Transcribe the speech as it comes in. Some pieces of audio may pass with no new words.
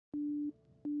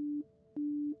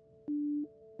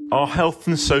Our health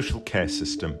and social care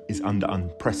system is under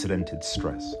unprecedented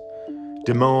stress.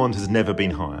 Demand has never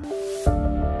been higher.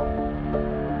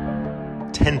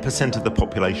 10% of the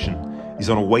population is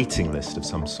on a waiting list of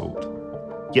some sort.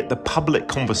 Yet the public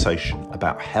conversation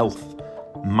about health,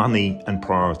 money and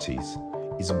priorities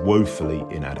is woefully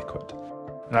inadequate.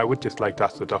 And I would just like to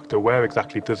ask the doctor, where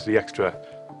exactly does the extra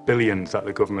billions that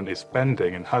the government is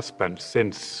spending and has spent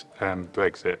since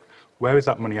Brexit, where is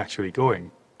that money actually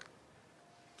going?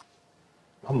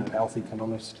 I'm not a health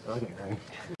economist, I don't know.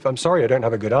 I'm sorry I don't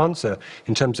have a good answer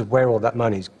in terms of where all that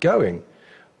money's going.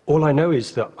 All I know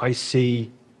is that I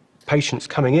see patients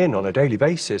coming in on a daily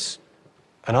basis,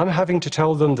 and I'm having to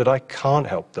tell them that I can't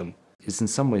help them. It's in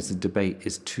some ways the debate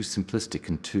is too simplistic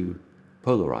and too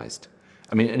polarised.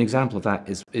 I mean, an example of that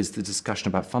is the discussion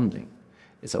about funding.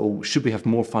 It's, oh, should we have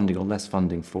more funding or less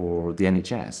funding for the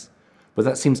NHS? But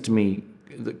that seems to me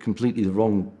completely the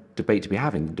wrong debate to be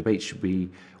having. The debate should be,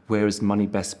 where is money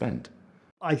best spent?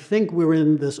 I think we're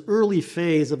in this early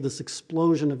phase of this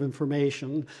explosion of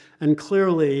information, and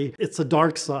clearly it's a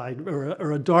dark side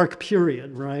or a dark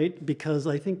period, right? Because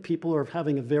I think people are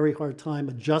having a very hard time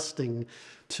adjusting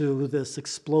to this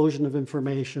explosion of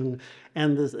information,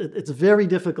 and it's very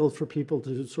difficult for people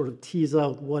to sort of tease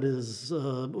out what is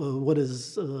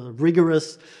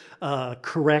rigorous,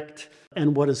 correct,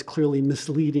 and what is clearly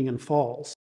misleading and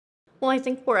false. Well, I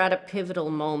think we're at a pivotal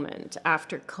moment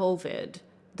after COVID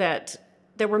that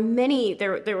there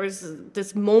was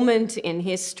this moment in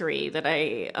history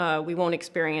that we won't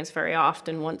experience very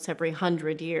often, once every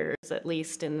 100 years, at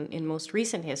least in most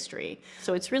recent history.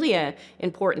 So it's really an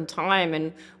important time,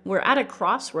 and we're at a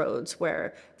crossroads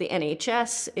where the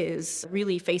NHS is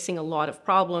really facing a lot of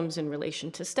problems in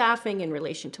relation to staffing, in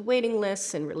relation to waiting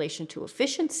lists, in relation to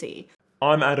efficiency.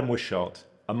 I'm Adam Wishart,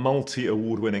 a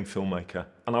multi-award-winning filmmaker,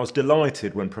 and I was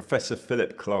delighted when Professor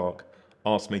Philip Clarke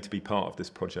asked me to be part of this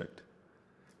project.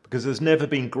 Because there's never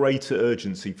been greater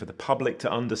urgency for the public to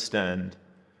understand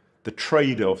the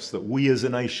trade-offs that we as a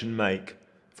nation make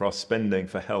for our spending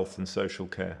for health and social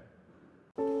care.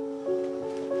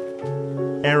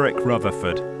 Eric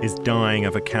Rutherford is dying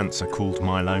of a cancer called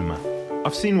myeloma.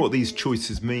 I've seen what these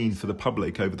choices mean for the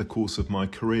public over the course of my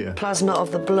career. Plasma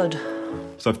of the blood.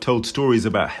 So I've told stories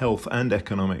about health and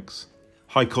economics,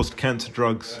 high-cost cancer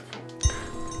drugs.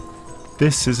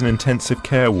 This is an intensive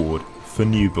care ward for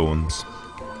newborns,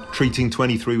 treating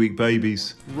 23-week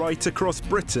babies. Right across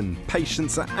Britain,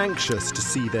 patients are anxious to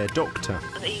see their doctor.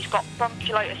 He's got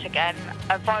bronchiolitis again,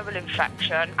 a viral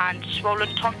infection and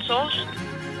swollen tonsils.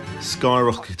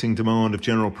 Skyrocketing demand of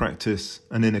general practice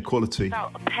and inequality. I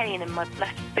felt a pain in my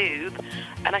left boob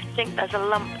and I think there's a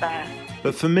lump there.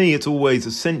 But for me, it's always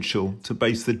essential to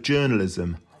base the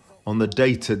journalism on the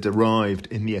data derived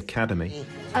in the academy.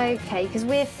 Okay, because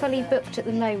we're fully booked at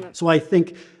the moment. So I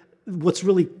think what's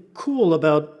really cool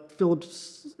about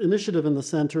Philip's initiative in the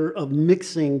centre of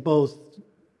mixing both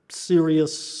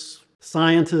serious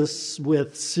scientists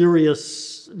with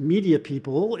serious media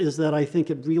people is that I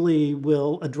think it really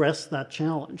will address that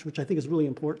challenge, which I think is really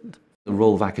important. The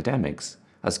role of academics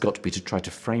has got to be to try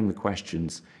to frame the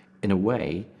questions in a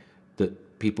way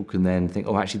that people can then think,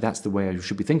 oh, actually, that's the way I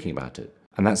should be thinking about it.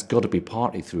 And that's got to be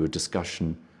partly through a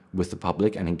discussion with the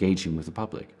public and engaging with the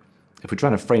public. If we're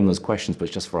trying to frame those questions but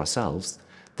it's just for ourselves,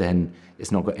 then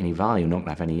it's not got any value, not going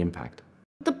to have any impact.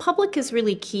 The public is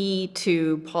really key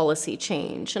to policy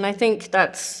change, and I think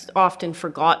that's often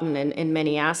forgotten in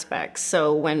many aspects,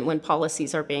 so when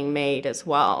policies are being made as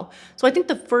well. So I think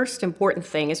the first important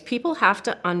thing is people have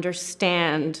to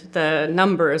understand the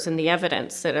numbers and the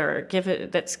evidence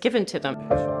that's given to them.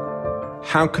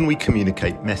 How can we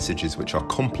communicate messages which are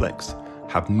complex,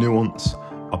 have nuance,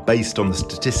 are based on the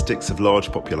statistics of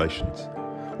large populations?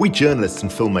 We journalists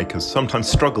and filmmakers sometimes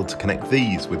struggle to connect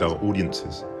these with our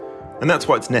audiences. And that's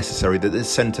why it's necessary that this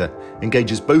centre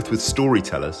engages both with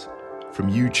storytellers,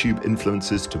 from YouTube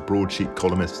influencers to broadsheet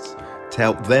columnists, to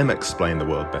help them explain the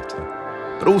world better,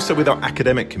 but also with our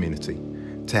academic community,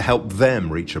 to help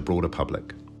them reach a broader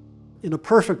public. In a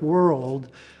perfect world,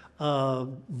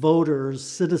 voters,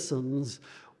 citizens,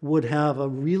 would have a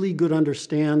really good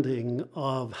understanding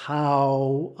of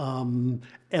how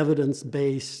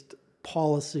evidence-based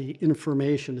policy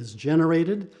information is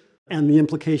generated and the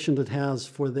implication it has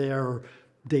for their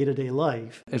day-to-day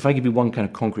life. If I give you one kind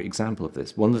of concrete example of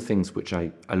this, one of the things which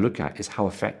I look at is how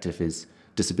effective is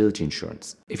disability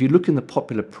insurance. If you look in the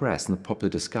popular press and the popular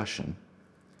discussion,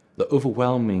 the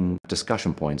overwhelming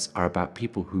discussion points are about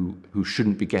people who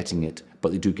shouldn't be getting it,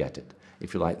 but they do get it.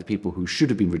 If you like, the people who should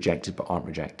have been rejected but aren't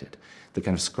rejected. The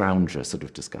kind of scrounger sort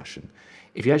of discussion.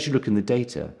 If you actually look in the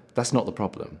data, that's not the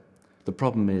problem. The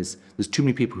problem is there's too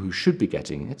many people who should be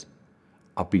getting it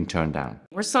are being turned down.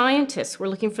 We're scientists. We're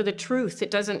looking for the truth.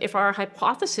 It doesn't, if our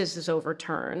hypothesis is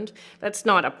overturned, that's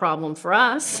not a problem for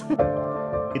us.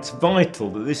 It's vital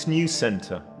that this new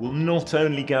centre will not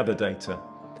only gather data,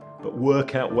 but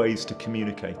work out ways to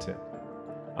communicate it.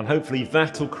 And hopefully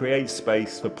that will create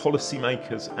space for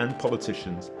policymakers and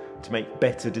politicians to make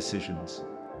better decisions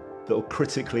that will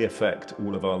critically affect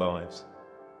all of our lives.